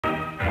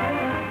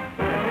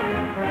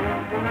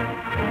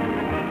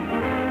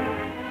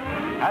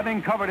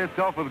Having covered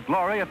itself with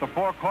glory at the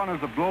four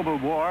corners of global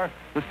war,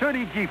 the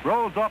sturdy Jeep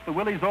rolls off the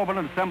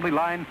Willys-Overland assembly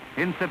line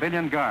in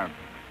civilian garb.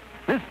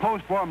 This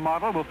post-war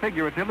model will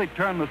figuratively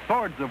turn the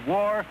swords of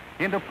war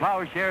into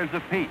plowshares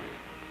of peace.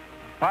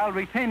 While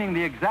retaining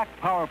the exact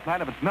power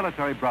plant of its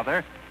military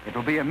brother, it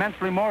will be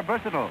immensely more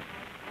versatile.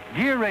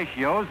 Gear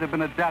ratios have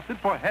been adapted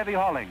for heavy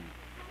hauling.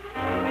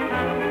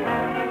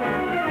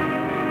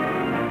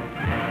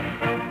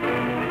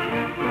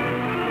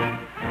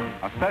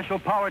 A special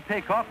power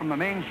takeoff from the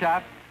main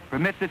shaft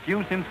permits its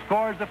use in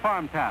scores of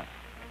farm tasks.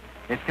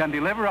 It can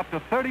deliver up to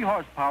 30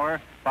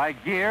 horsepower by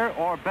gear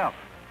or belt.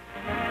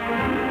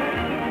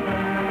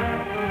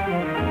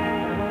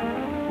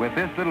 With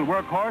this little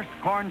workhorse,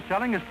 corn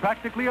shelling is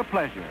practically a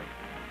pleasure.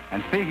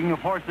 And speaking of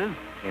horses,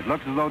 it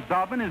looks as though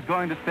Dobbin is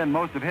going to spend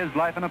most of his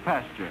life in a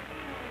pasture.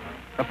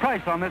 The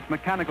price on this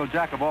mechanical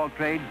jack of all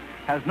trades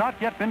has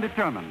not yet been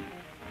determined.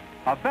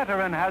 A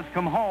veteran has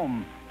come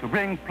home to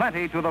bring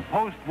plenty to the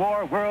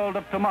post-war world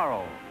of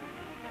tomorrow.